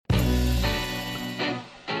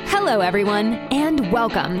Hello, everyone, and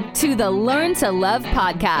welcome to the Learn to Love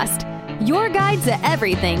podcast, your guide to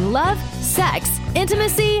everything love, sex,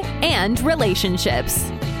 intimacy, and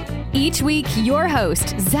relationships. Each week, your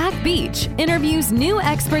host, Zach Beach, interviews new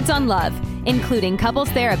experts on love, including couples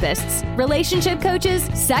therapists, relationship coaches,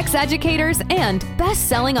 sex educators, and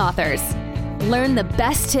best-selling authors. Learn the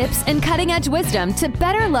best tips and cutting-edge wisdom to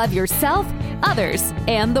better love yourself, others,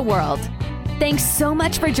 and the world. Thanks so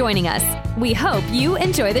much for joining us. We hope you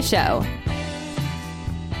enjoy the show.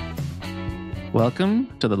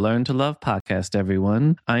 Welcome to the Learn to Love podcast,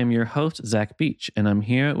 everyone. I am your host, Zach Beach, and I'm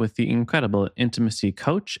here with the incredible intimacy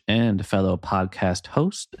coach and fellow podcast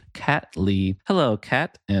host, Kat Lee. Hello,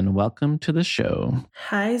 Kat, and welcome to the show.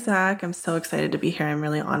 Hi, Zach. I'm so excited to be here. I'm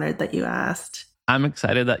really honored that you asked. I'm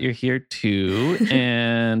excited that you're here too.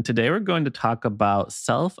 And today we're going to talk about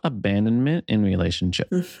self-abandonment in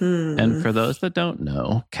relationships. And for those that don't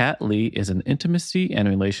know, Kat Lee is an intimacy and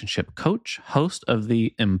relationship coach, host of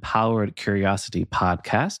the Empowered Curiosity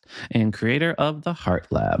podcast, and creator of the Heart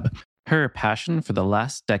Lab. Her passion for the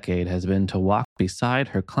last decade has been to walk beside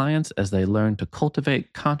her clients as they learn to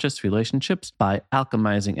cultivate conscious relationships by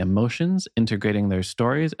alchemizing emotions, integrating their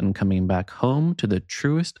stories, and coming back home to the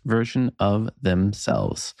truest version of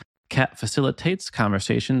themselves. Kat facilitates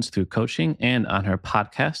conversations through coaching and on her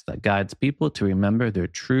podcast that guides people to remember their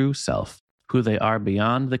true self, who they are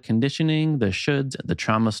beyond the conditioning, the shoulds, the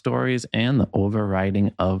trauma stories, and the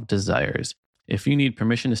overriding of desires. If you need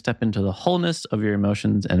permission to step into the wholeness of your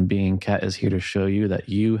emotions and being, Kat is here to show you that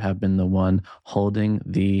you have been the one holding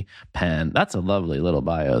the pen. That's a lovely little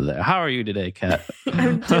bio there. How are you today, Kat?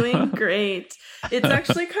 I'm doing great. It's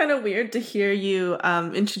actually kind of weird to hear you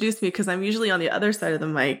introduce me because I'm usually on the other side of the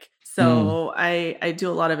mic. So I do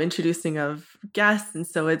a lot of introducing of guests, and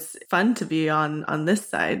so it's fun to be on this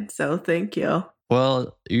side. So thank you.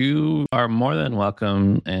 Well, you are more than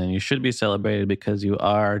welcome, and you should be celebrated because you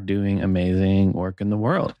are doing amazing work in the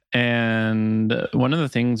world. And one of the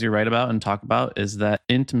things you write about and talk about is that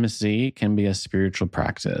intimacy can be a spiritual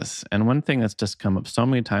practice. And one thing that's just come up so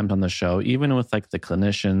many times on the show, even with like the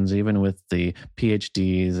clinicians, even with the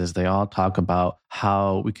PhDs, is they all talk about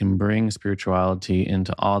how we can bring spirituality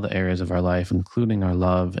into all the areas of our life, including our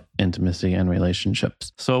love, intimacy, and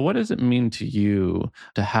relationships. So what does it mean to you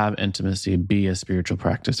to have intimacy be a spiritual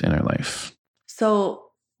practice in our life? So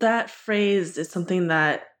that phrase is something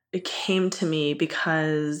that it came to me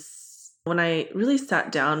because when I really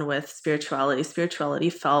sat down with spirituality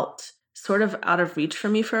felt sort of out of reach for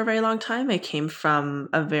me for a very long time. I came from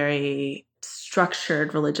a very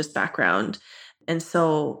structured religious background. And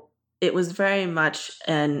so it was very much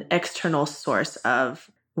an external source of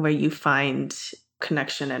where you find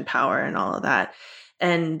connection and power and all of that.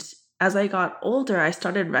 And as I got older, I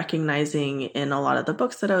started recognizing in a lot of the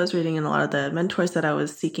books that I was reading and a lot of the mentors that I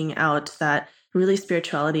was seeking out that really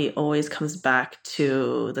spirituality always comes back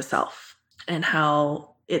to the self and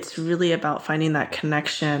how it's really about finding that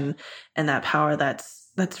connection and that power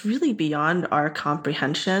that's really beyond our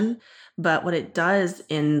comprehension. But what it does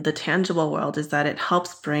in the tangible world is that it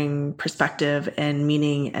helps bring perspective and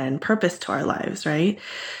meaning and purpose to our lives, right?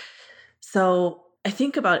 So I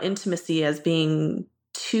think about intimacy as being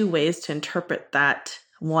two ways to interpret that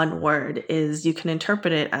one word. Is you can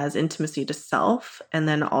interpret it as intimacy to self and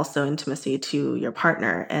then also intimacy to your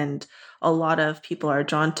partner. And a lot of people are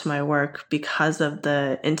drawn to my work because of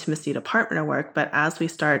the intimacy to partner work. But as we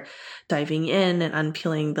start diving in and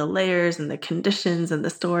unpeeling the layers and the conditions and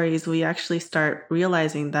the stories, we actually start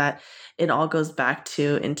realizing that it all goes back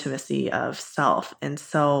to intimacy of self. And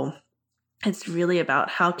so it's really about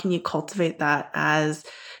how can you cultivate that as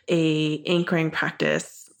a anchoring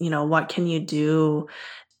practice. You know, what can you do?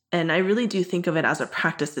 And I really do think of it as a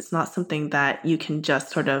practice. It's not something that you can just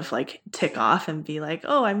sort of like tick off and be like,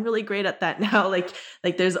 oh, I'm really great at that now. Like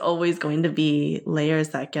there's always going to be layers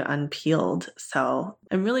that get unpeeled. So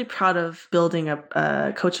I'm really proud of building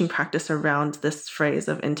a coaching practice around this phrase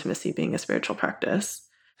of intimacy being a spiritual practice.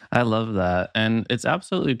 I love that. And it's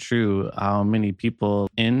absolutely true how many people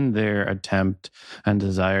in their attempt and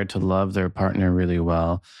desire to love their partner really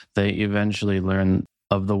well, they eventually learn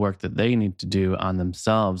of the work that they need to do on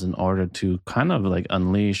themselves in order to kind of like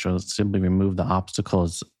unleash or simply remove the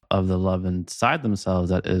obstacles of the love inside themselves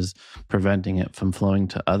that is preventing it from flowing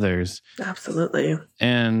to others. Absolutely.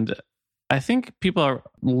 And I think people are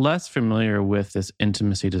less familiar with this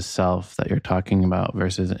intimacy to self that you're talking about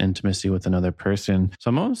versus intimacy with another person. So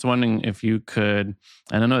I'm almost wondering if you could,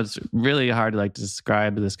 and I know it's really hard to like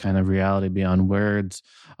describe this kind of reality beyond words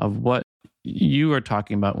of what you are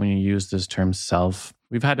talking about when you use this term self.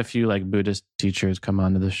 We've had a few like Buddhist teachers come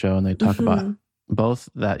onto the show and they talk about both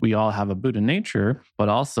that we all have a Buddha nature, but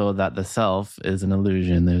also that the self is an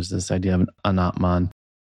illusion. There's this idea of an anatman.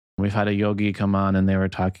 We've had a yogi come on and they were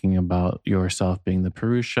talking about yourself being the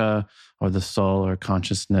Purusha or the soul or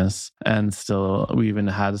consciousness. And still, we even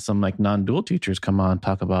had some like non-dual teachers come on and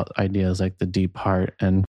talk about ideas like the deep heart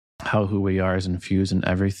and how who we are is infused in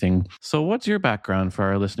everything. So what's your background for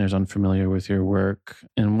our listeners unfamiliar with your work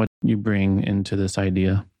and what you bring into this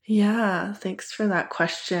idea? Yeah, thanks for that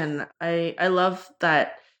question. I love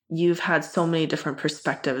that you've had so many different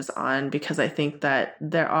perspectives on, because I think that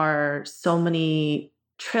there are so many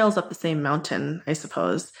trails up the same mountain, I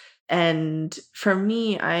suppose. And for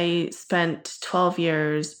me, I spent 12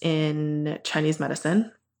 years in Chinese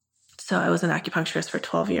medicine. So I was an acupuncturist for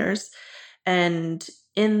 12 years. And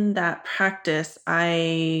in that practice,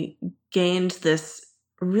 I gained this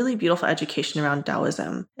really beautiful education around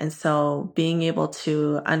Taoism. And so being able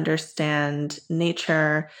to understand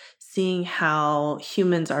nature, seeing how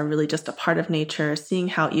humans are really just a part of nature, seeing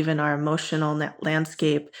how even our emotional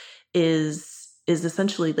landscape is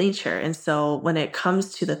essentially nature. And so when it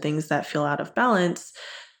comes to the things that feel out of balance,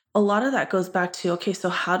 a lot of that goes back to, okay, so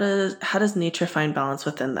how does nature find balance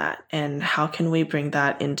within that? And how can we bring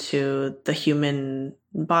that into the human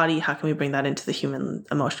body? How can we bring that into the human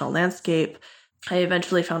emotional landscape? I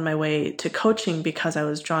eventually found my way to coaching because I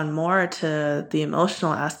was drawn more to the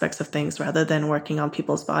emotional aspects of things rather than working on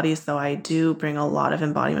people's bodies. So I do bring a lot of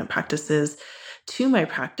embodiment practices to my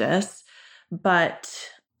practice. But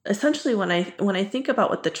essentially, when I think about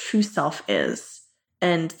what the true self is,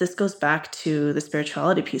 and this goes back to the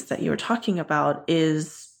spirituality piece that you were talking about,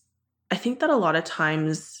 is I think that a lot of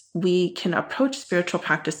times we can approach spiritual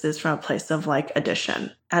practices from a place of like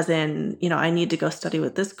addition, as in, I need to go study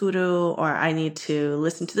with this guru, or I need to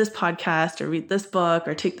listen to this podcast or read this book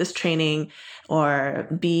or take this training or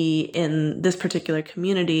be in this particular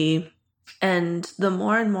community. And the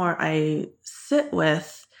more and more I sit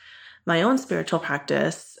with my own spiritual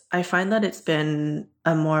practice, I find that it's been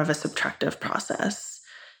more of a subtractive process,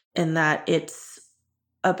 in that it's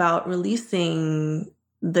about releasing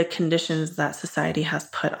the conditions that society has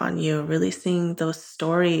put on you, releasing those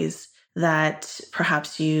stories that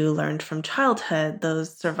perhaps you learned from childhood,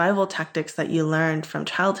 those survival tactics that you learned from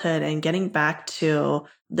childhood, and getting back to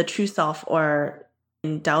the true self, or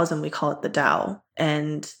in Taoism, we call it the Tao.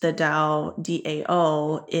 And the Tao,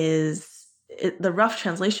 DAO, the rough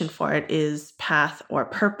translation for it is path or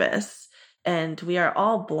purpose. And we are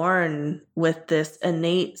all born with this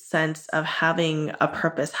innate sense of having a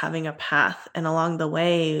purpose, having a path. And along the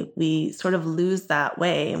way, we sort of lose that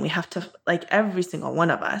way. And we have to, like every single one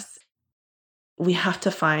of us, we have to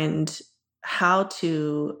find how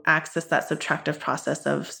to access that subtractive process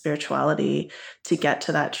of spirituality to get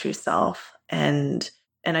to that true self. And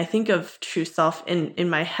I think of true self in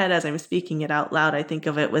my head as I'm speaking it out loud. I think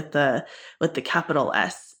of it with the capital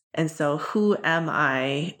S. And so who am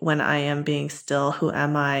I when I am being still? Who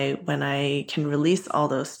am I when I can release all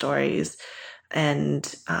those stories?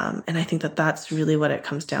 And I think that that's really what it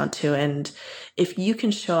comes down to. And if you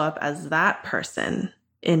can show up as that person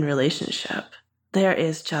in relationship, there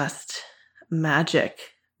is just magic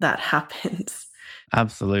that happens.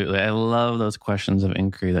 Absolutely. I love those questions of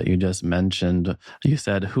inquiry that you just mentioned. You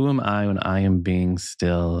said, who am I when I am being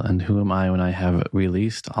still? And who am I when I have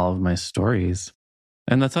released all of my stories?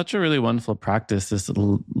 And that's such a really wonderful practice, this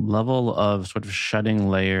level of sort of shedding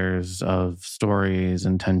layers of stories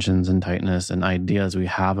and tensions and tightness and ideas we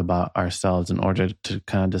have about ourselves in order to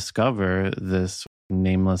kind of discover this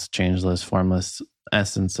nameless, changeless, formless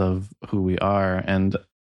essence of who we are. And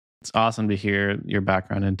it's awesome to hear your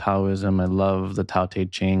background in Taoism. I love the Tao Te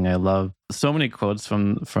Ching. I love so many quotes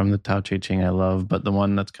from the Tao Te Ching I love, but the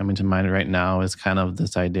one that's coming to mind right now is kind of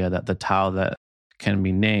this idea that the Tao that can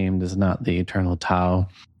be named is not the eternal Tao.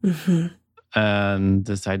 Mm-hmm. And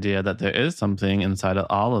this idea that there is something inside of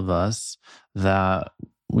all of us that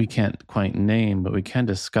we can't quite name, but we can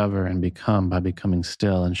discover and become by becoming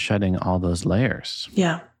still and shedding all those layers.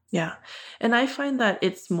 Yeah. Yeah. And I find that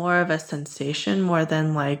it's more of a sensation more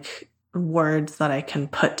than like words that I can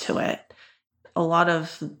put to it. A lot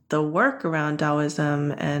of the work around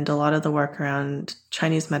Taoism and a lot of the work around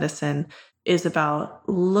Chinese medicine is about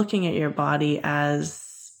looking at your body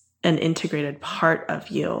as an integrated part of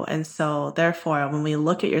you. And so therefore, when we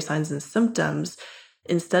look at your signs and symptoms,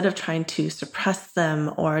 instead of trying to suppress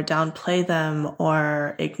them or downplay them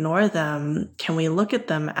or ignore them, can we look at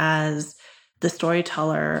them as the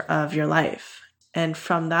storyteller of your life? And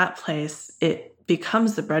from that place, it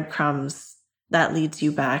becomes the breadcrumbs that leads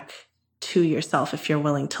you back to yourself if you're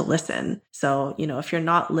willing to listen. So, if you're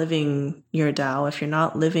not living your Tao, if you're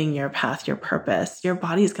not living your path, your purpose, your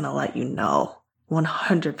body's going to let you know.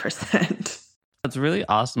 100%. That's really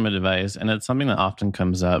awesome advice. And it's something that often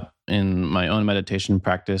comes up in my own meditation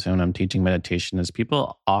practice and when I'm teaching meditation is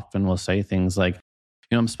people often will say things like,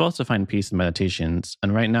 I'm supposed to find peace in meditations.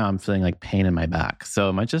 And right now I'm feeling like pain in my back. So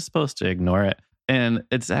am I just supposed to ignore it? And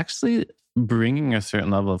it's actually bringing a certain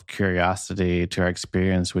level of curiosity to our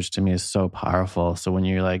experience, which to me is so powerful. So when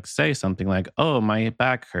you like say something like, oh, my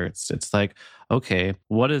back hurts, it's like, okay,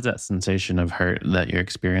 what is that sensation of hurt that you're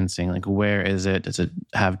experiencing? Like, where is it? Does it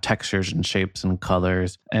have textures and shapes and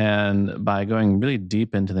colors? And by going really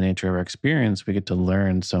deep into the nature of our experience, we get to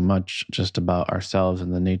learn so much just about ourselves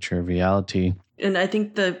and the nature of reality. And I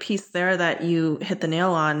think the piece there that you hit the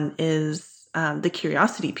nail on is the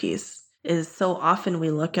curiosity piece. Is so often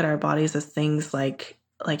we look at our bodies as things like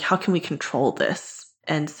how can we control this?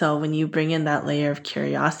 And so when you bring in that layer of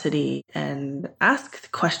curiosity and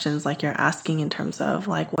ask questions like you're asking in terms of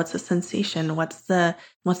like, what's the sensation? What's the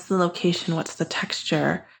location? What's the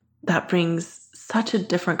texture? That brings such a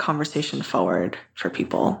different conversation forward for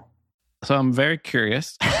people. So I'm very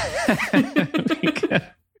curious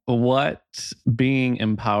what being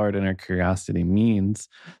empowered in our curiosity means.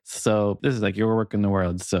 So this is like your work in the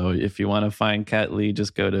world. So if you want to find Kat Lee,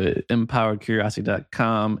 just go to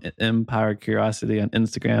empoweredcuriosity.com, Empowered Curiosity on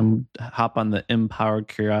Instagram, hop on the Empowered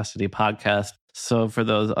Curiosity podcast. So for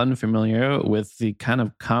those unfamiliar with the kind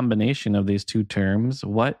of combination of these two terms,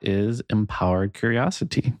 what is empowered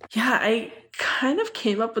curiosity? Yeah, I kind of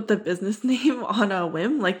came up with the business name on a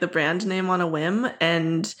whim, like the brand name on a whim.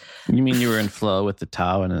 And you mean you were in flow with the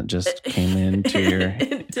Tao and it just came into your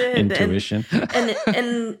intuition?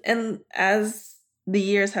 And as the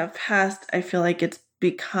years have passed, I feel like it's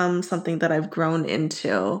become something that I've grown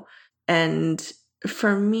into. And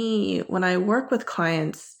for me, when I work with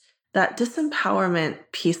clients, that disempowerment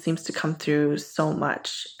piece seems to come through so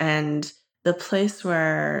much. And the place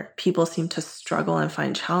where people seem to struggle and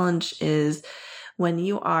find challenge is when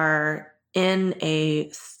you are in a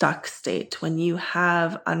stuck state, when you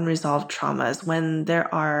have unresolved traumas, when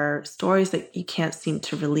there are stories that you can't seem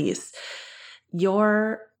to release.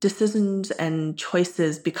 Your decisions and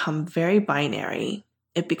choices become very binary.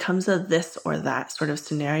 It becomes a this or that sort of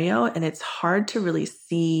scenario, and it's hard to really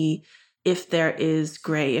see if there is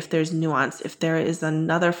gray, if there's nuance, if there is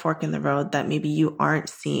another fork in the road that maybe you aren't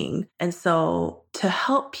seeing. And so to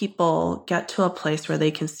help people get to a place where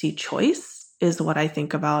they can see choice is what I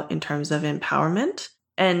think about in terms of empowerment.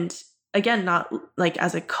 And again, not like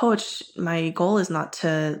as a coach, my goal is not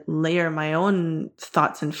to layer my own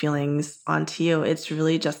thoughts and feelings onto you. It's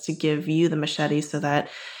really just to give you the machete so that,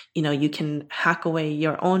 you can hack away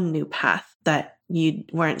your own new path that you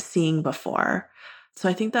weren't seeing before. So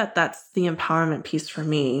I think that that's the empowerment piece for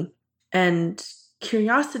me. And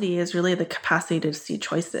curiosity is really the capacity to see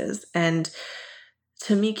choices. And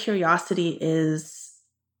to me, curiosity is,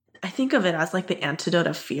 I think of it as like the antidote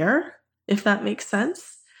of fear, if that makes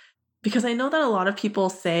sense. Because I know that a lot of people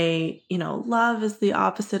say, love is the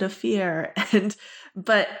opposite of fear.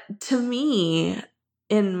 But to me,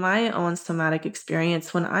 in my own somatic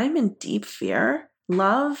experience, when I'm in deep fear,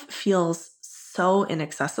 love feels so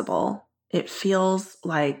inaccessible. It feels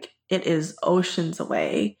like it is oceans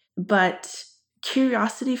away, but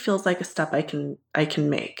curiosity feels like a step I can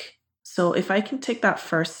make. So if I can take that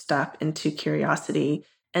first step into curiosity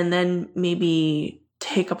and then maybe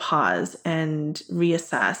take a pause and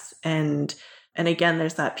reassess and again,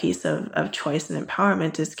 there's that piece of choice and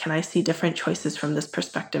empowerment is, can I see different choices from this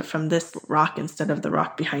perspective, from this rock instead of the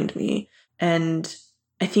rock behind me? And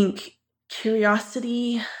I think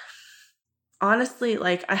curiosity, honestly,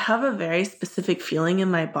 like I have a very specific feeling in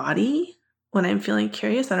my body when I'm feeling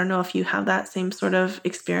curious. I don't know if you have that same sort of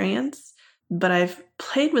experience, but I've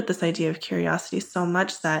played with this idea of curiosity so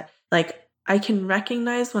much that like I can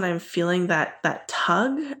recognize when I'm feeling that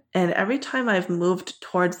tug. And every time I've moved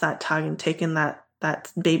towards that tug and taken that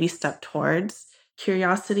baby step towards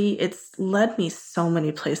curiosity, it's led me so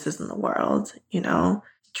many places in the world,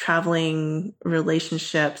 traveling,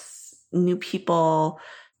 relationships, new people,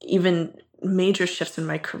 even major shifts in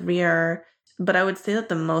my career. But I would say that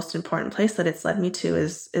the most important place that it's led me to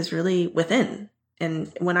is really within.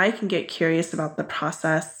 And when I can get curious about the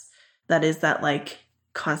process that is that like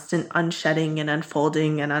constant unshedding and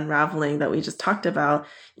unfolding and unraveling that we just talked about,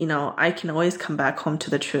 I can always come back home to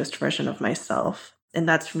the truest version of myself. And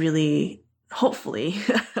that's really, hopefully,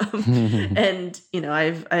 and,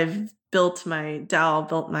 I've built my DAO,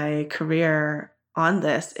 built my career on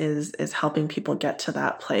this is helping people get to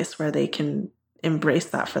that place where they can embrace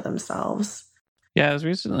that for themselves. Yeah, I was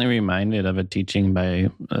recently reminded of a teaching by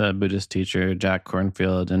a Buddhist teacher, Jack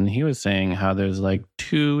Kornfield, and he was saying how there's like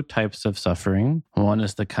two types of suffering. One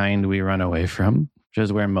is the kind we run away from, which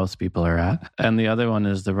is where most people are at. And the other one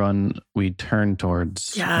is the one we turn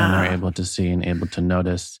towards and are able to see and able to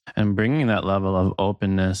notice. And bringing that level of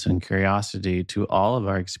openness and curiosity to all of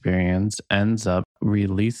our experience ends up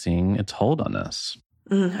releasing its hold on us.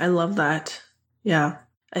 I love that. Yeah.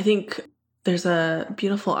 I think there's a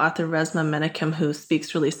beautiful author, Resmaa Menakem, who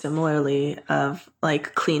speaks really similarly of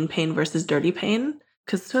like clean pain versus dirty pain.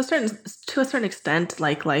 Because to a certain extent,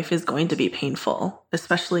 like life is going to be painful,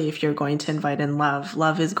 especially if you're going to invite in love.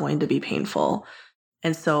 Love is going to be painful.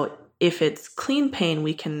 And so if it's clean pain,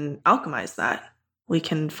 we can alchemize that. We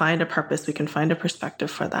can find a purpose. We can find a perspective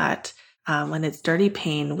for that. When it's dirty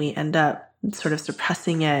pain, we end up sort of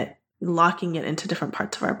suppressing it, locking it into different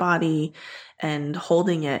parts of our body and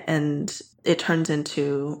holding it. And it turns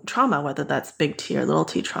into trauma, whether that's big T or little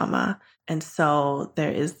t trauma. And so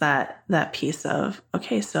there is that piece of,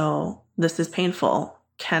 okay, so this is painful.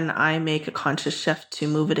 Can I make a conscious shift to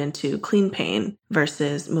move it into clean pain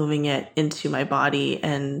versus moving it into my body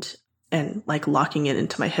and like locking it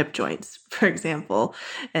into my hip joints, for example,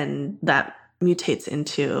 and that mutates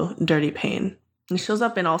into dirty pain. It shows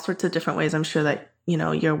up in all sorts of different ways. I'm sure that,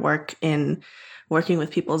 your work in working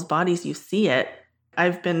with people's bodies, you see it.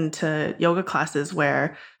 I've been to yoga classes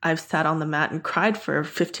where I've sat on the mat and cried for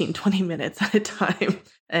 15, 20 minutes at a time.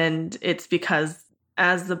 And it's because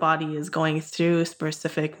as the body is going through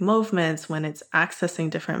specific movements, when it's accessing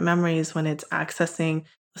different memories, when it's accessing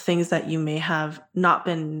things that you may have not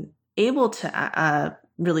been able to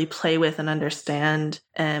really play with and understand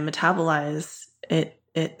and metabolize,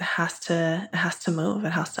 it has to move.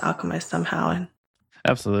 It has to alchemize somehow.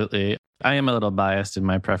 Absolutely. I am a little biased in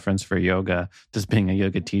my preference for yoga, just being a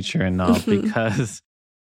yoga teacher and all, because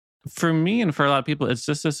for me and for a lot of people, it's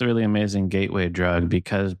just this really amazing gateway drug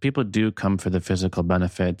because people do come for the physical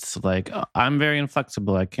benefits. Like, I'm very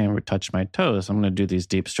inflexible. I can't touch my toes. I'm going to do these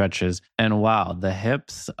deep stretches. And wow, the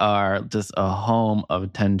hips are just a home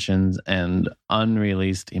of tensions and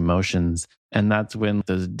unreleased emotions. And that's when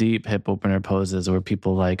those deep hip opener poses where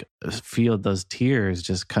people like feel those tears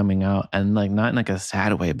just coming out and like not in like a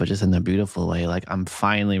sad way, but just in a beautiful way. Like I'm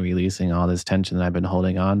finally releasing all this tension that I've been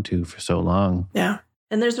holding on to for so long. Yeah.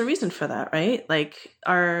 And there's a reason for that, right? Like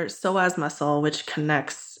our psoas muscle, which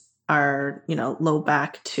connects our, low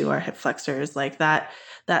back to our hip flexors, like that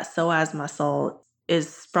psoas muscle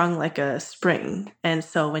is sprung like a spring. And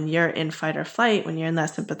so when you're in fight or flight, when you're in that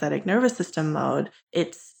sympathetic nervous system mode,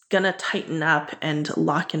 it's going to tighten up and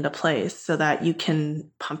lock into place so that you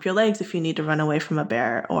can pump your legs if you need to run away from a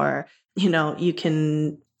bear, or, you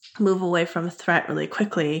can move away from a threat really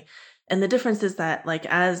quickly. And the difference is that like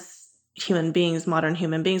as human beings, modern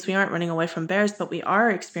human beings, we aren't running away from bears, but we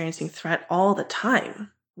are experiencing threat all the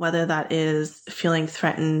time, whether that is feeling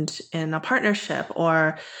threatened in a partnership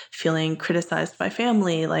or feeling criticized by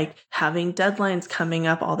family, like having deadlines coming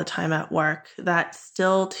up all the time at work, that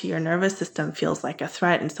still to your nervous system feels like a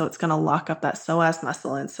threat. And so it's going to lock up that psoas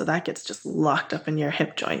muscle. And so that gets just locked up in your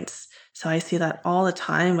hip joints. So I see that all the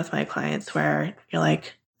time with my clients where you're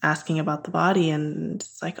like asking about the body and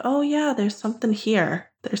it's like, oh yeah, there's something here.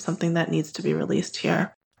 There's something that needs to be released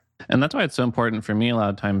here. And that's why it's so important for me a lot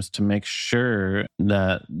of times to make sure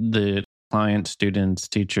that the clients, students,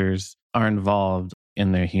 teachers are involved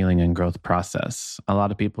in their healing and growth process. A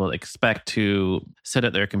lot of people expect to sit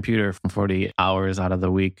at their computer for 40 hours out of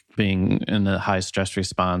the week being in a high stress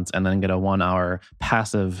response and then get a 1 hour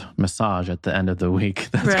passive massage at the end of the week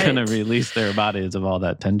that's going to release their bodies of all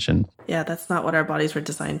that tension. Yeah, that's not what our bodies were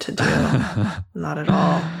designed to do. Not at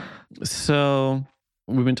all. So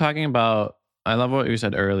we've been talking about, I love what you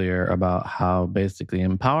said earlier about how basically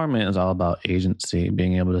empowerment is all about agency,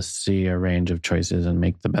 being able to see a range of choices and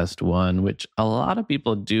make the best one, which a lot of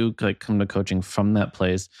people do like come to coaching from that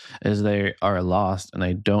place is they are lost and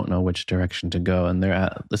they don't know which direction to go. And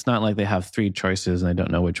it's not like they have 3 choices and they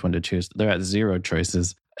don't know which one to choose. They're at 0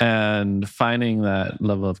 choices. And finding that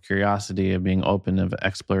level of curiosity, of being open, of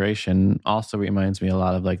exploration also reminds me a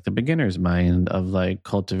lot of like the beginner's mind of like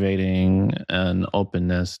cultivating an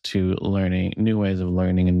openness to learning, new ways of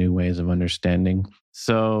learning and new ways of understanding.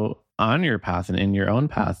 So on your path and in your own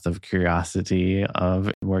path of curiosity, of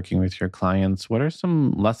working with your clients, what are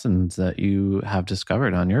some lessons that you have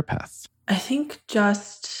discovered on your path? I think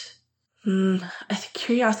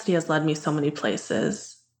curiosity has led me so many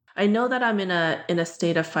places. I know that I'm in a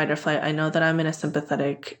state of fight or flight. I know that I'm in a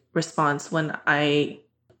sympathetic response when I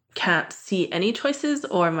can't see any choices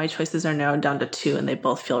or my choices are narrowed down to 2 and they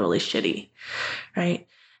both feel really shitty, right?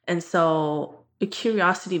 And so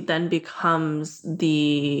curiosity then becomes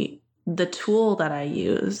the tool that I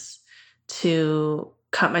use to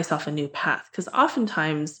cut myself a new path. Because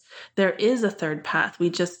oftentimes there is a third path. We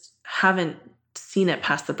just haven't seen it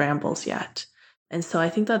past the brambles yet. And so I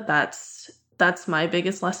think that that's my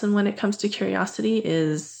biggest lesson when it comes to curiosity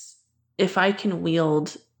is if I can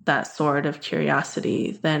wield that sword of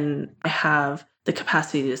curiosity, then I have the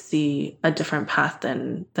capacity to see a different path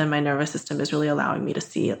than my nervous system is really allowing me to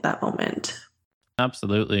see at that moment.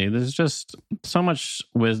 Absolutely. There's just so much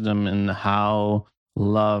wisdom in how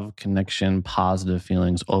love, connection, positive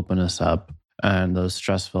feelings open us up, and those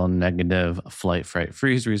stressful, negative flight, fright,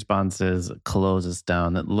 freeze responses close us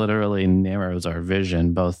down. That literally narrows our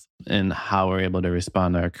vision, both in how we're able to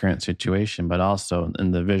respond to our current situation, but also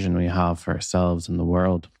in the vision we have for ourselves and the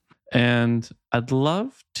world. And I'd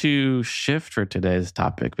love to shift for today's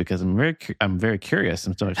topic because I'm very curious.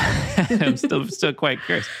 I'm still quite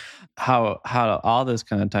curious how all this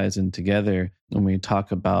kind of ties in together when we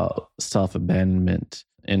talk about self-abandonment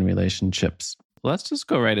in relationships. Let's just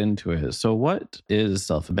go right into it. So what is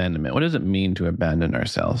self-abandonment? What does it mean to abandon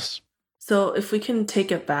ourselves? So if we can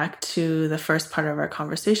take it back to the first part of our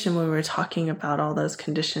conversation where we were talking about all those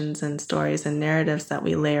conditions and stories and narratives that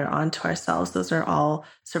we layer onto ourselves, those are all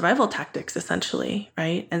survival tactics essentially,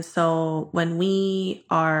 right? And so when we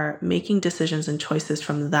are making decisions and choices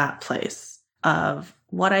from that place of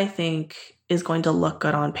what I think is going to look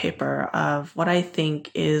good on paper, of what I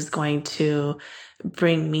think is going to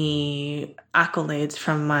bring me accolades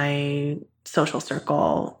from my social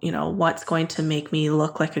circle, what's going to make me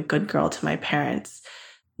look like a good girl to my parents,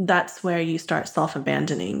 that's where you start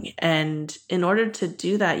self-abandoning. And in order to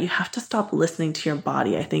do that, you have to stop listening to your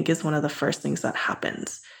body, I think is one of the first things that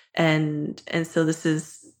happens. And so this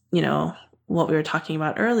is, what we were talking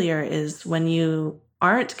about earlier is when you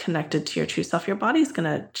aren't connected to your true self, your body's going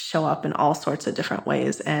to show up in all sorts of different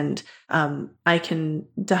ways. And I can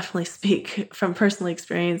definitely speak from personal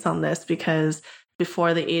experience on this because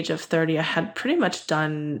before the age of 30, I had pretty much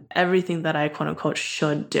done everything that I quote unquote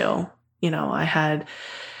should do. I had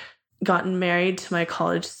gotten married to my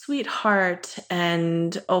college sweetheart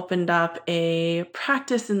and opened up a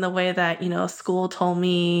practice in the way that, school told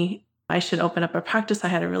me I should open up a practice. I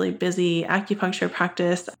had a really busy acupuncture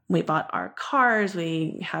practice. We bought our cars,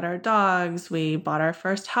 we had our dogs, we bought our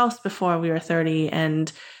first house before we were 30.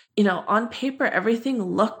 And, on paper, everything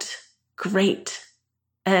looked great.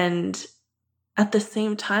 And at the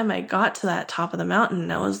same time, I got to that top of the mountain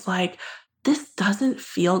and I was like, this doesn't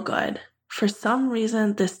feel good. For some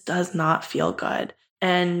reason, this does not feel good.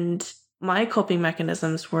 And my coping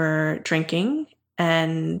mechanisms were drinking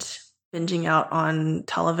and binging out on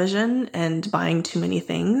television and buying too many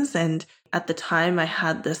things. And at the time, I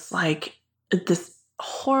had this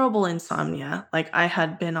horrible insomnia. Like I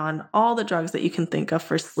had been on all the drugs that you can think of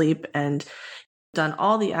for sleep and done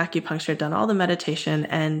all the acupuncture, done all the meditation,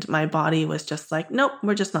 and my body was just like, nope,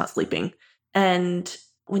 we're just not sleeping. And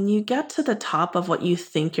when you get to the top of what you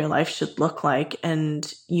think your life should look like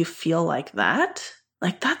and you feel like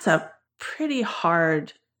that's a pretty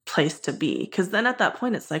hard place to be. Because then at that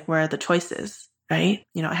point, it's like, where are the choices, right?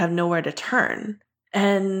 I have nowhere to turn.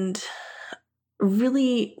 And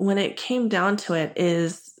really, when it came down to it,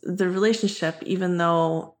 is the relationship, even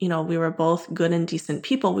though, we were both good and decent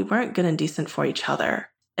people, we weren't good and decent for each other.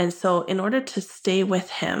 And so in order to stay with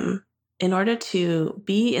him, in order to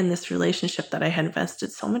be in this relationship that I had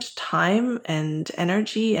invested so much time and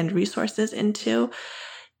energy and resources into,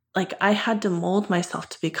 I had to mold myself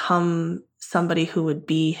to become somebody who would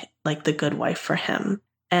be like the good wife for him.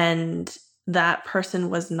 And that person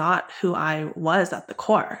was not who I was at the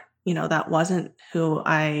core. That wasn't who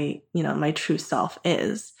I, my true self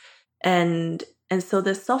is. And so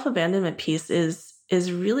this self-abandonment piece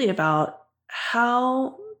is really about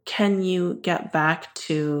how can you get back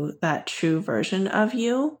to that true version of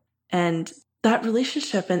you? And that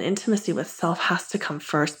relationship and intimacy with self has to come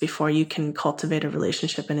first before you can cultivate a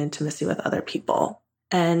relationship and intimacy with other people.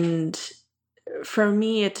 And for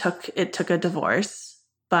me, it took a divorce,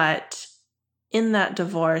 but in that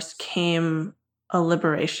divorce came a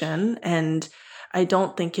liberation. And I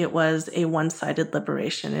don't think it was a one-sided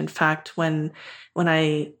liberation. In fact, when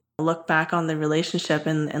I look back on the relationship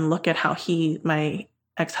and look at how my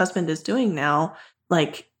ex-husband is doing now,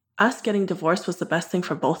 us getting divorced was the best thing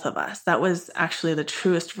for both of us. That was actually the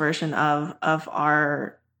truest version of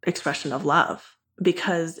our expression of love,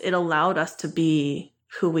 because it allowed us to be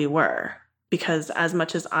who we were. Because as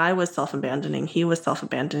much as I was self-abandoning, he was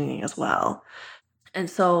self-abandoning as well. And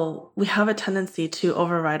so we have a tendency to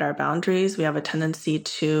override our boundaries. We have a tendency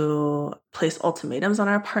to place ultimatums on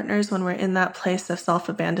our partners when we're in that place of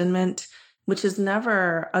self-abandonment. which is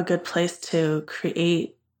never a good place to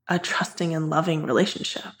create a trusting and loving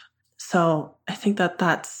relationship. So I think that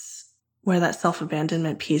that's where that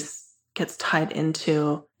self-abandonment piece gets tied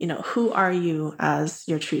into, who are you as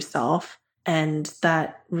your true self? And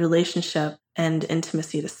that relationship and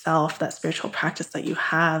intimacy to self, that spiritual practice that you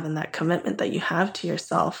have and that commitment that you have to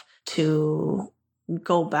yourself to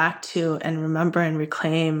go back to and remember and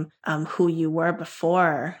reclaim who you were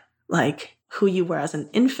before, like who you were as an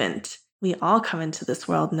infant. We all come into this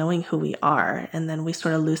world knowing who we are, and then we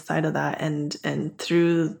sort of lose sight of that. And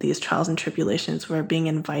through these trials and tribulations, we're being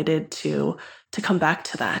invited to come back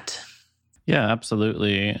to that. Yeah,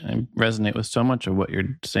 absolutely. I resonate with so much of what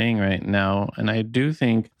you're saying right now. And I do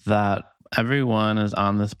think that everyone is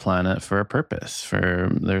on this planet for a purpose, for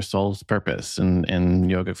their soul's purpose. And in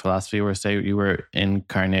yogic philosophy, we say you were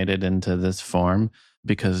incarnated into this form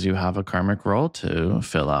because you have a karmic role to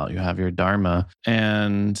fill out. You have your dharma.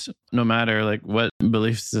 And no matter like what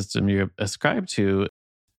belief system you ascribe to,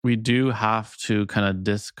 we do have to kind of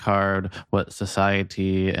discard what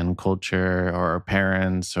society and culture or our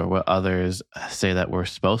parents or what others say that we're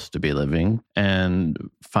supposed to be living and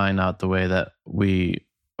find out the way that we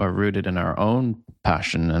are rooted in our own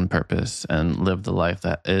passion and purpose and live the life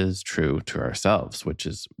that is true to ourselves, which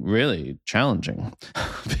is really challenging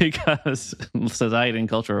because society and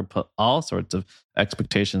culture will put all sorts of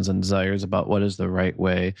expectations and desires about what is the right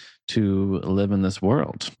way to live in this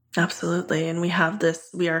world. Absolutely. And we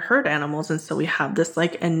are herd animals. And so we have this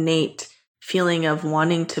like innate feeling of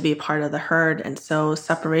wanting to be part of the herd. And so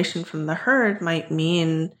separation from the herd might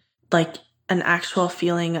mean like an actual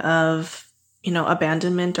feeling of,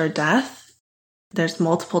 abandonment or death. There's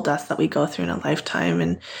multiple deaths that we go through in a lifetime.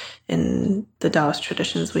 And in the Taoist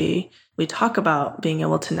traditions, we talk about being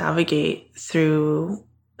able to navigate through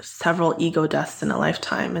several ego deaths in a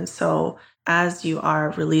lifetime. And so as you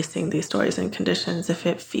are releasing these stories and conditions, if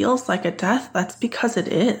it feels like a death, that's because it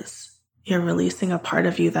is. You're releasing a part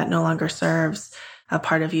of you that no longer serves, a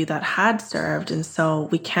part of you that had served. And so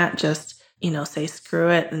we can't just, say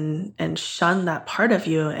screw it and shun that part of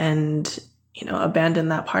you and, abandon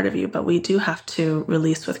that part of you. But we do have to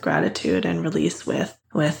release with gratitude and release with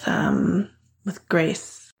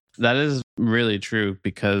grace. That is really true,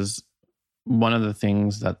 because one of the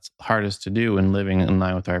things that's hardest to do in living in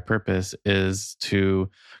line with our purpose is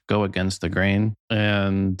to go against the grain.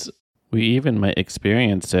 And we even might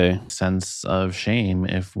experience a sense of shame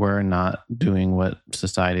if we're not doing what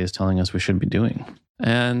society is telling us we should be doing.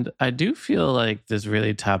 And I do feel like this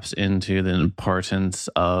really taps into the importance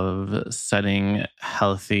of setting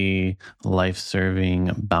healthy,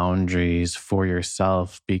 life-serving boundaries for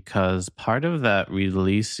yourself, because part of that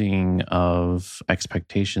releasing of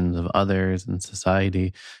expectations of others and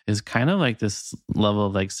society is kind of like this level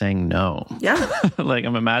of like saying no. Yeah. Like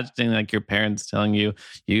I'm imagining like your parents telling you,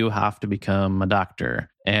 you have to become a doctor.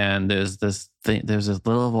 And there's this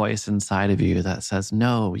little voice inside of you that says,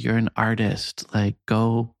 no, you're an artist. Like,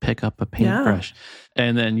 go pick up a paintbrush. Yeah.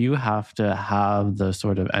 And then you have to have the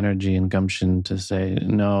sort of energy and gumption to say,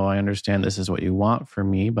 no, I understand this is what you want for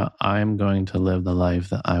me, but I'm going to live the life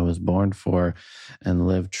that I was born for and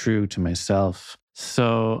live true to myself.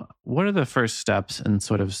 So what are the first steps in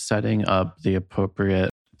sort of setting up the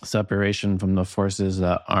appropriate separation from the forces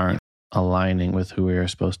that aren't aligning with who we are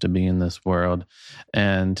supposed to be in this world,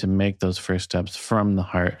 and to make those first steps from the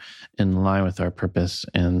heart in line with our purpose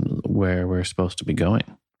and where we're supposed to be going?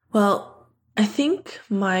 Well, I think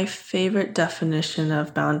my favorite definition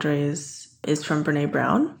of boundaries is from Brene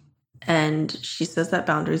Brown. And she says that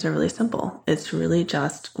boundaries are really simple. It's really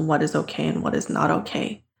just what is okay and what is not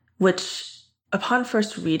okay, which upon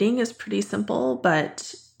first reading is pretty simple.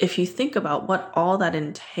 But if you think about what all that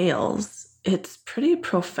entails, it's pretty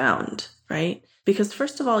profound, right? Because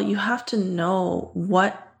first of all, you have to know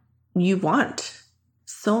what you want.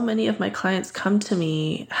 So many of my clients come to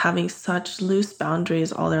me having such loose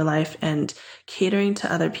boundaries all their life and catering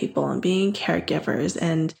to other people and being caregivers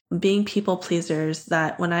and being people pleasers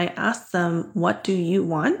that when I ask them, what do you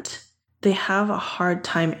want? They have a hard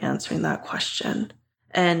time answering that question.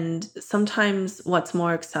 And sometimes what's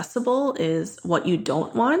more accessible is what you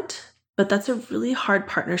don't want. But that's a really hard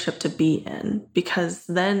partnership to be in, because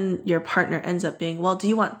then your partner ends up being, well, do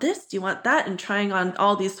you want this? Do you want that? And trying on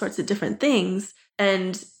all these sorts of different things.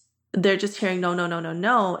 And they're just hearing no, no, no, no,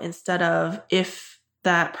 no, instead of if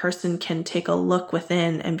that person can take a look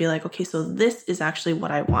within and be like, okay, so this is actually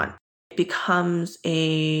what I want. It becomes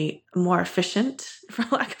a more efficient, for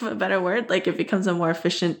lack of a better word, like it becomes a more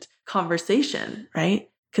efficient conversation, right?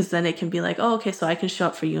 Because then it can be like, oh, okay, so I can show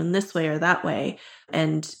up for you in this way or that way.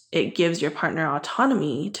 And it gives your partner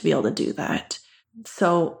autonomy to be able to do that.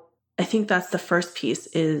 So I think that's the first piece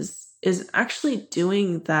is actually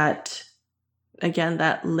doing that, again,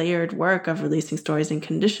 that layered work of releasing stories and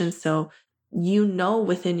conditions. So you know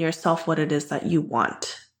within yourself what it is that you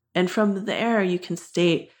want. And from there, you can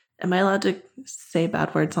state, am I allowed to say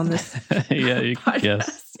bad words on this podcast?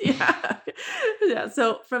 Yes. Yeah.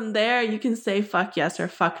 So from there, you can say fuck yes or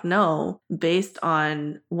fuck no based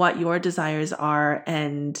on what your desires are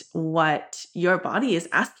and what your body is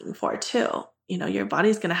asking for too. You know, your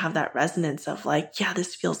body's going to have that resonance of like, yeah,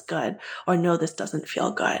 this feels good, or no, this doesn't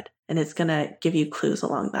feel good. And it's going to give you clues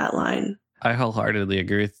along that line. I wholeheartedly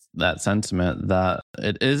agree with that sentiment that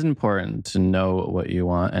it is important to know what you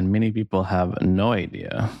want. And many people have no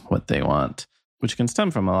idea what they want, which can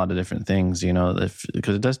stem from a lot of different things, you know,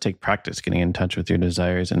 because it does take practice getting in touch with your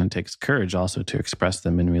desires. And it takes courage also to express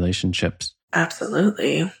them in relationships.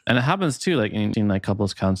 Absolutely. And it happens too, like in like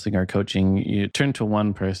couples counseling or coaching, you turn to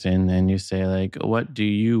one person and you say like, what do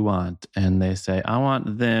you want? And they say, I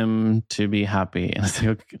want them to be happy. And I say,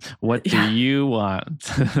 okay, what do you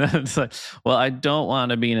want? It's like, well, I don't want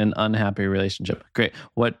to be in an unhappy relationship. Great.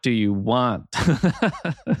 What do you want?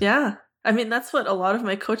 Yeah. I mean, that's what a lot of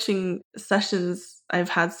my coaching sessions, I've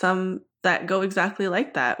had some that go exactly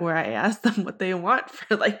like that, where I ask them what they want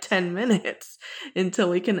for like 10 minutes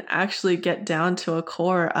until we can actually get down to a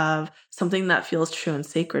core of something that feels true and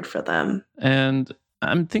sacred for them. And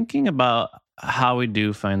I'm thinking about how we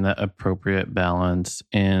do find that appropriate balance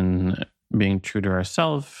in being true to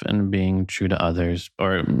ourselves and being true to others,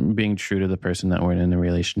 or being true to the person that we're in a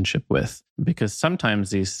relationship with, because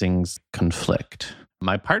sometimes these things conflict.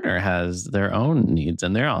 My partner has their own needs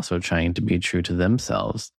and they're also trying to be true to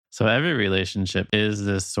themselves. So every relationship is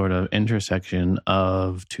this sort of intersection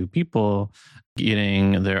of two people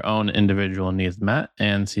getting their own individual needs met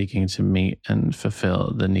and seeking to meet and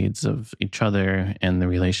fulfill the needs of each other and the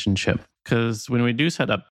relationship. Because when we do set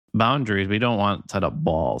up boundaries, we don't want to set up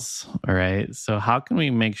walls, all right? So how can we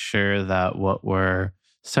make sure that what we're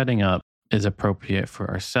setting up is appropriate for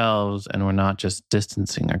ourselves and we're not just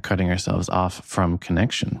distancing or cutting ourselves off from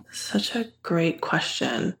connection? Such a great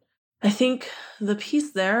question. I think the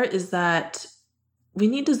piece there is that we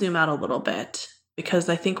need to zoom out a little bit, because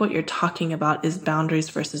I think what you're talking about is boundaries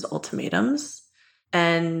versus ultimatums.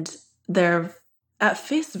 And they're at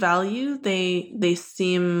face value, they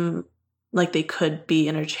seem like they could be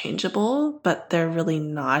interchangeable, but they're really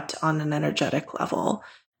not on an energetic level.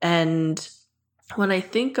 And when I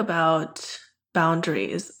think about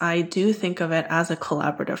boundaries, I do think of it as a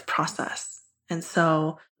collaborative process. And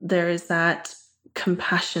so there is that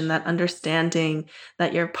compassion, that understanding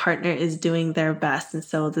that your partner is doing their best. And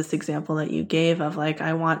so this example that you gave of like,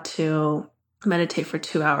 I want to meditate for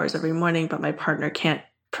 2 hours every morning, but my partner can't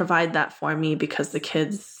provide that for me because the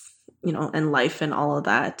kids, you know, and life and all of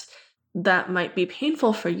that, that might be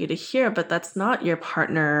painful for you to hear, but that's not your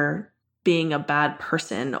partner being a bad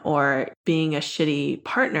person or being a shitty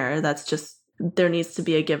partner. That's just, there needs to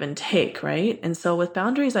be a give and take, right? And so with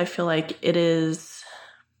boundaries, I feel like it is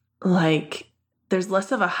like, there's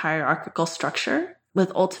less of a hierarchical structure.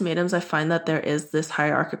 With ultimatums, I find that there is this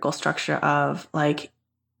hierarchical structure of like,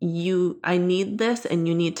 I need this and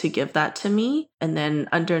you need to give that to me. And then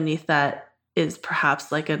underneath that is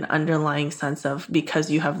perhaps like an underlying sense of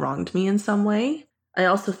because you have wronged me in some way. I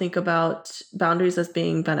also think about boundaries as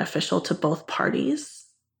being beneficial to both parties.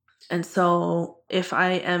 And so if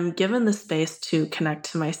I am given the space to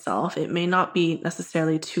connect to myself, it may not be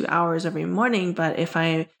necessarily 2 hours every morning, but if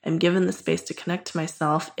I am given the space to connect to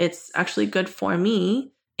myself, it's actually good for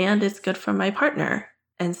me and it's good for my partner.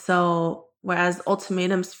 And so whereas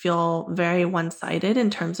ultimatums feel very one-sided in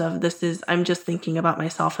terms of I'm just thinking about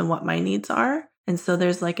myself and what my needs are. And so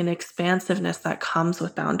there's like an expansiveness that comes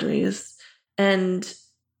with boundaries. And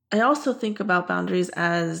I also think about boundaries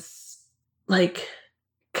as like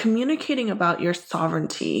communicating about your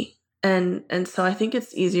sovereignty. And so I think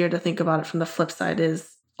it's easier to think about it from the flip side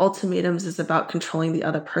is ultimatums is about controlling the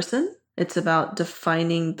other person. It's about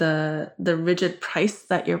defining the rigid price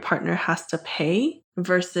that your partner has to pay,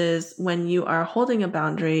 versus when you are holding a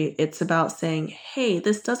boundary, it's about saying, hey,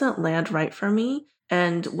 this doesn't land right for me.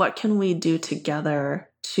 And what can we do together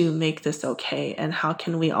to make this okay? And how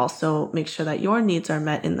can we also make sure that your needs are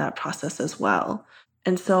met in that process as well?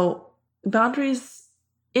 And so boundaries,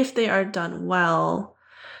 if they are done well,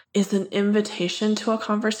 is an invitation to a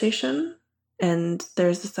conversation. And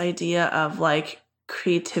there's this idea of like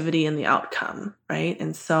creativity in the outcome, right?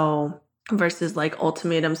 And so versus like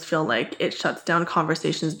ultimatums feel like it shuts down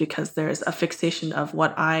conversations because there's a fixation of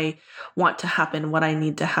what I want to happen, what I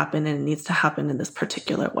need to happen, and it needs to happen in this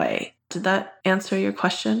particular way. Did that answer your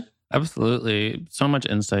question? Absolutely. So much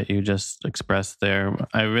insight you just expressed there.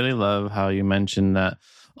 I really love how you mentioned that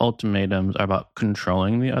ultimatums are about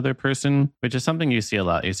controlling the other person, which is something you see a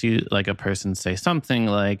lot. You see like a person say something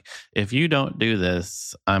like, if you don't do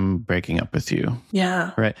this, I'm breaking up with you.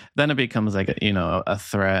 Yeah. Right. Then it becomes like, a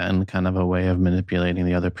threat and kind of a way of manipulating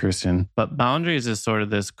the other person. But boundaries is sort of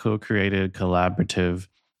this co-created collaborative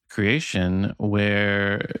creation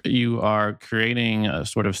where you are creating a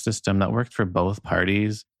sort of system that works for both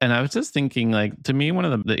parties. And I was just thinking, like, to me, one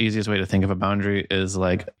of the easiest way to think of a boundary is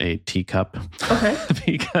like a teacup. Okay.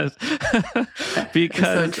 because I'm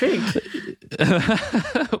so intrigued.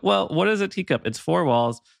 Well, what is a teacup? It's four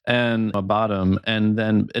walls and a bottom, and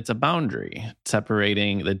then it's a boundary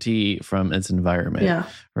separating the tea from its environment. Yeah.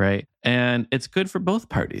 Right. And it's good for both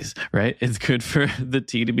parties, right? It's good for the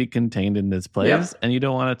tea to be contained in this place, Yep. and you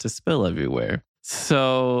don't want it to spill everywhere.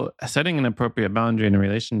 So setting an appropriate boundary in a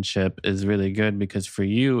relationship is really good because for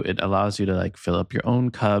you, it allows you to like fill up your own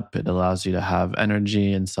cup. It allows you to have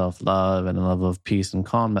energy and self-love and a level of peace and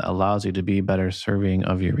calm that allows you to be better serving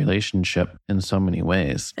of your relationship in so many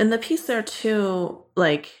ways. And the piece there too,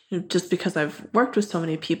 like just because I've worked with so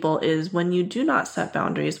many people, is when you do not set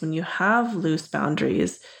boundaries, when you have loose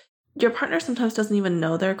boundaries, your partner sometimes doesn't even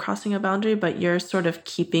know they're crossing a boundary, but you're sort of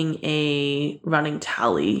keeping a running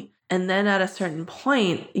tally. And then at a certain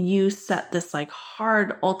point, you set this like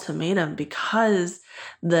hard ultimatum because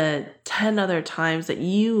the 10 other times that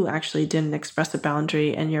you actually didn't express a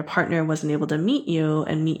boundary and your partner wasn't able to meet you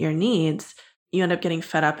and meet your needs, you end up getting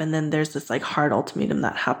fed up. And then there's this like hard ultimatum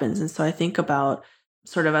that happens. And so I think about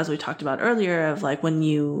sort of as we talked about earlier of like when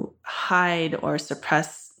you hide or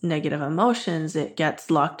suppress negative emotions, it gets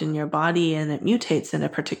locked in your body and it mutates in a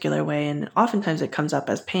particular way. And oftentimes it comes up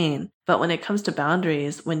as pain. But when it comes to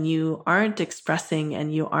boundaries, when you aren't expressing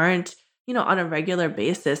and you aren't, on a regular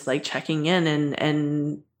basis, like checking in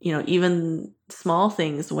and, even small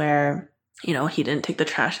things where, he didn't take the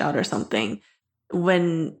trash out or something,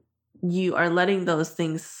 when you are letting those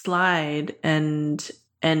things slide and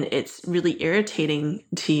it's really irritating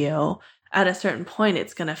to you, at a certain point,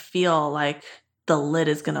 it's going to feel like the lid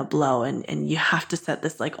is going to blow and you have to set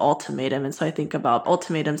this like ultimatum. And so I think about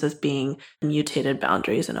ultimatums as being mutated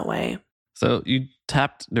boundaries in a way. So you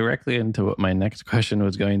tapped directly into what my next question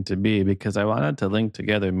was going to be, because I wanted to link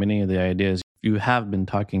together many of the ideas you have been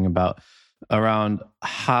talking about around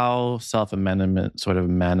how self-abandonment sort of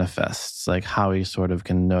manifests, like how we sort of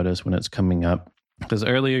can notice when it's coming up. Because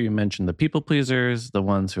earlier you mentioned the people pleasers, the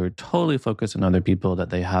ones who are totally focused on other people,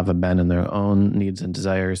 that they have abandoned their own needs and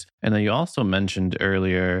desires. And then you also mentioned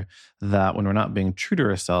earlier that when we're not being true to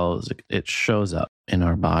ourselves, it shows up in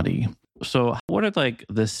our body. So what are like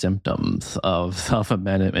the symptoms of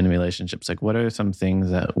self-abandonment in relationships? Like what are some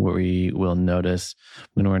things that we will notice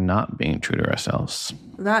when we're not being true to ourselves?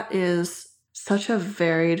 That is such a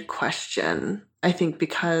varied question, I think,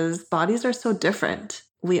 because bodies are so different.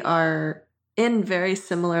 We are in very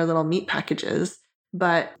similar little meat packages,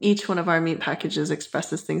 but each one of our meat packages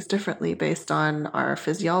expresses things differently based on our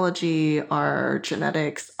physiology, our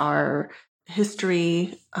genetics, our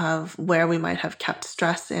history of where we might have kept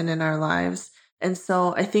stress in our lives. And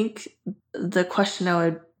so I think the question I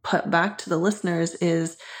would put back to the listeners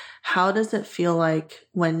is, how does it feel like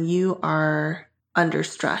when you are under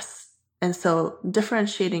stress? And so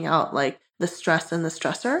differentiating out like the stress and the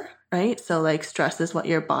stressor, right? So like stress is what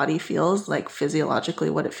your body feels like, physiologically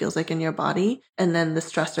what it feels like in your body. And then the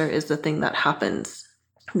stressor is the thing that happens,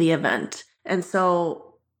 the event. And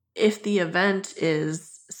so if the event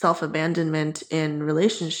is self-abandonment in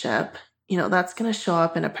relationship, that's going to show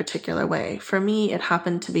up in a particular way. For me, it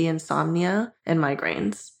happened to be insomnia and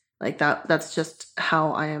migraines. Like that's just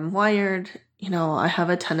how I am wired. I have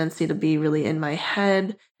a tendency to be really in my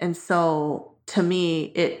head. And so to me,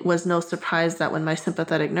 it was no surprise that when my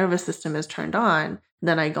sympathetic nervous system is turned on,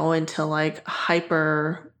 then I go into like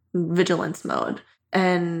hyper vigilance mode.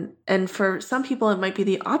 And for some people, it might be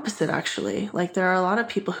the opposite, actually. Like there are a lot of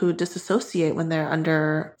people who disassociate when they're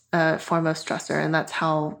under a form of stressor, and that's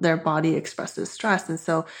how their body expresses stress. And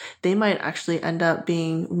so they might actually end up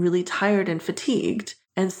being really tired and fatigued.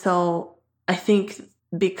 And so I think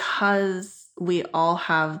because we all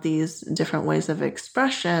have these different ways of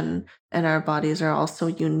expression and our bodies are all so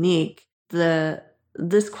unique,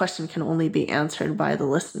 this question can only be answered by the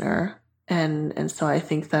listener. And so I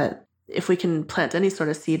think that if we can plant any sort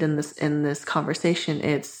of seed in this conversation,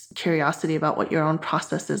 it's curiosity about what your own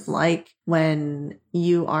process is like when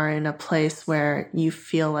you are in a place where you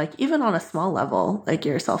feel like, even on a small level, like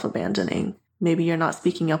you're self-abandoning. Maybe you're not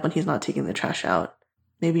speaking up when he's not taking the trash out.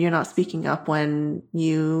 Maybe you're not speaking up when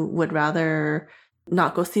you would rather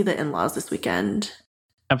not go see the in-laws this weekend.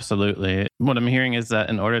 Absolutely. What I'm hearing is that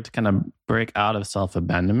in order to kind of break out of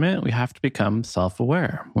self-abandonment, we have to become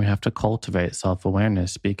self-aware. We have to cultivate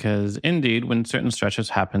self-awareness because indeed, when certain stressors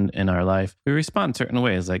happen in our life, we respond certain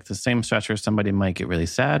ways. Like the same stressor, somebody might get really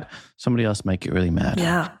sad, somebody else might get really mad.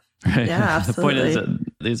 Yeah. Right? Yeah, absolutely. The point is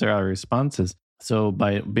that these are our responses. So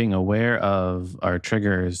by being aware of our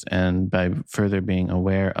triggers and by further being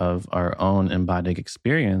aware of our own embodied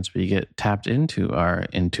experience, we get tapped into our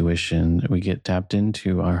intuition. We get tapped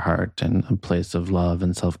into our heart and a place of love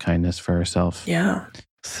and self-kindness for ourselves. Yeah.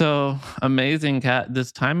 So amazing, Kat.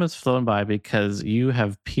 This time has flown by because you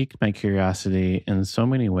have piqued my curiosity in so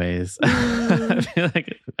many ways. I feel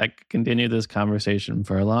like I could continue this conversation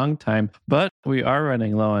for a long time, but we are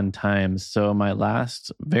running low on time. So my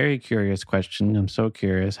last very curious question, I'm so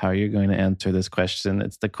curious how you're going to answer this question.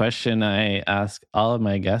 It's the question I ask all of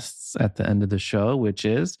my guests at the end of the show, which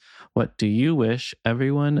is, what do you wish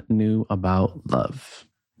everyone knew about love?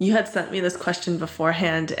 You had sent me this question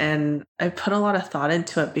beforehand, and I put a lot of thought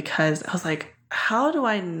into it because I was like, how do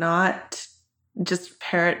I not just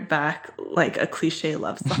parrot back like a cliche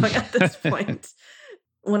love song at this point?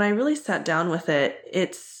 When I really sat down with it,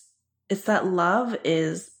 it's that love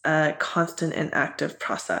is a constant and active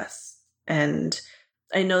process. And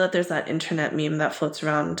I know that there's that internet meme that floats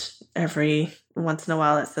around every once in a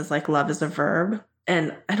while that says like love is a verb.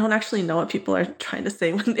 And I don't actually know what people are trying to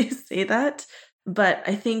say when they say that. But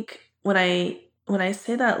I think when I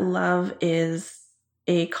say that love is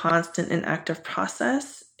a constant and active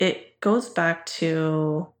process, it goes back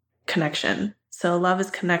to connection. So love is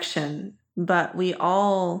connection, but we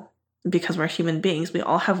all, because we're human beings, we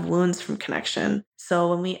all have wounds from connection. So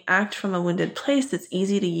when we act from a wounded place, it's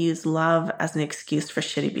easy to use love as an excuse for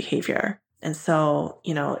shitty behavior. And so,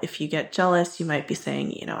 if you get jealous, you might be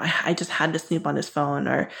saying, I just had to snoop on his phone,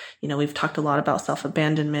 or, we've talked a lot about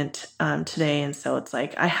self-abandonment today. And so it's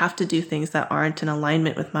like, I have to do things that aren't in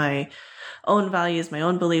alignment with my own values, my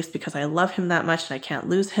own beliefs, because I love him that much and I can't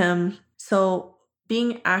lose him. So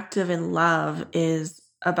being active in love is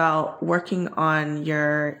about working on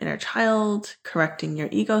your inner child, correcting your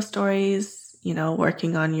ego stories,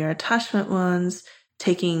 working on your attachment wounds,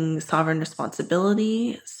 taking sovereign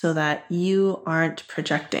responsibility so that you aren't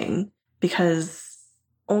projecting, because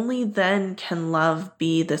only then can love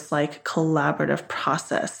be this like collaborative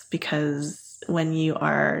process. Because when you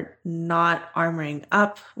are not armoring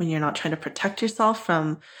up, when you're not trying to protect yourself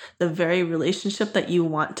from the very relationship that you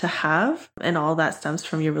want to have, and all that stems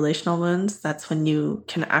from your relational wounds, that's when you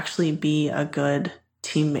can actually be a good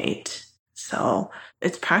teammate. So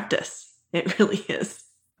it's practice. It really is.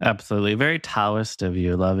 Absolutely. Very Taoist of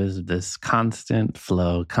you. Love is this constant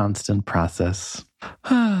flow, constant process.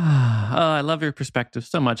 I love your perspective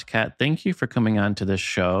so much, Kat. Thank you for coming on to this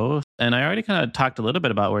show. And I already kind of talked a little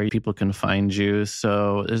bit about where people can find you.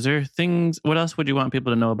 So is there what else would you want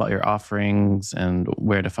people to know about your offerings and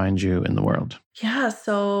where to find you in the world? Yeah.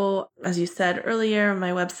 So as you said earlier,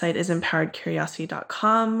 my website is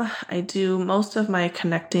empoweredcuriosity.com. I do most of my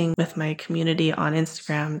connecting with my community on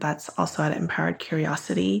Instagram. That's also at Empowered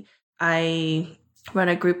Curiosity. I run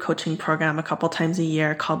a group coaching program a couple times a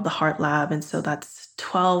year called the Heart Lab. And so that's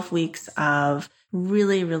 12 weeks of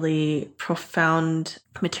really, really profound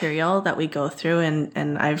material that we go through.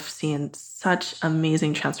 And I've seen such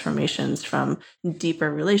amazing transformations from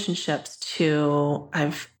deeper relationships to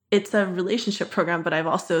it's a relationship program, but I've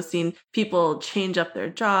also seen people change up their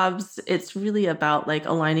jobs. It's really about like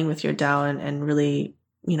aligning with your Tao and really,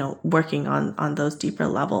 working on those deeper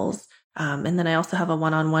levels. And then I also have a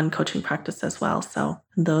one-on-one coaching practice as well. So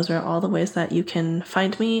those are all the ways that you can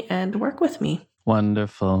find me and work with me.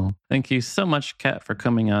 Wonderful. Thank you so much, Kat, for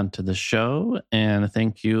coming on to the show. And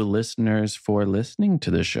thank you, listeners, for listening to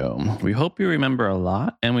the show. We hope you remember a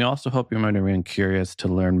lot. And we also hope you remain curious to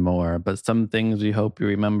learn more. But some things we hope you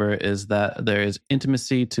remember is that there is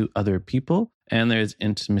intimacy to other people and there is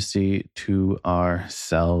intimacy to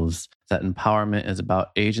ourselves. That empowerment is about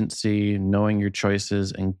agency, knowing your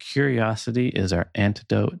choices, and curiosity is our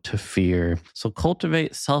antidote to fear. So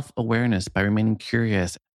cultivate self-awareness by remaining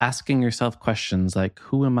curious, asking yourself questions like,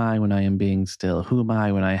 who am I when I am being still? Who am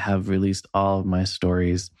I when I have released all of my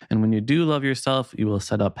stories? And when you do love yourself, you will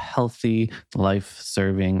set up healthy,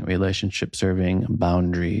 life-serving, relationship-serving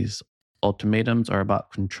boundaries. Ultimatums are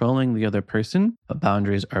about controlling the other person, but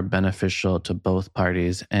boundaries are beneficial to both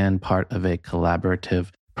parties and part of a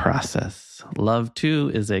collaborative process. Love,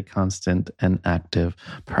 too, is a constant and active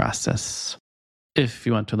process. If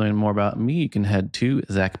you want to learn more about me, you can head to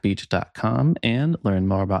zachbeach.com and learn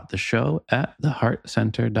more about the show at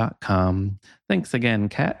theheartcenter.com. Thanks again,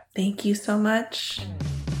 Kat. Thank you so much.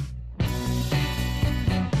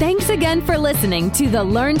 Thanks again for listening to the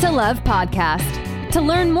Learn to Love podcast. To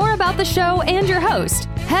learn more about the show and your host,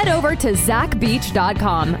 head over to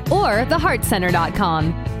zachbeach.com or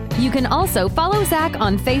theheartcenter.com. You can also follow Zach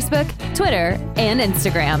on Facebook, Twitter, and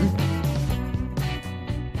Instagram.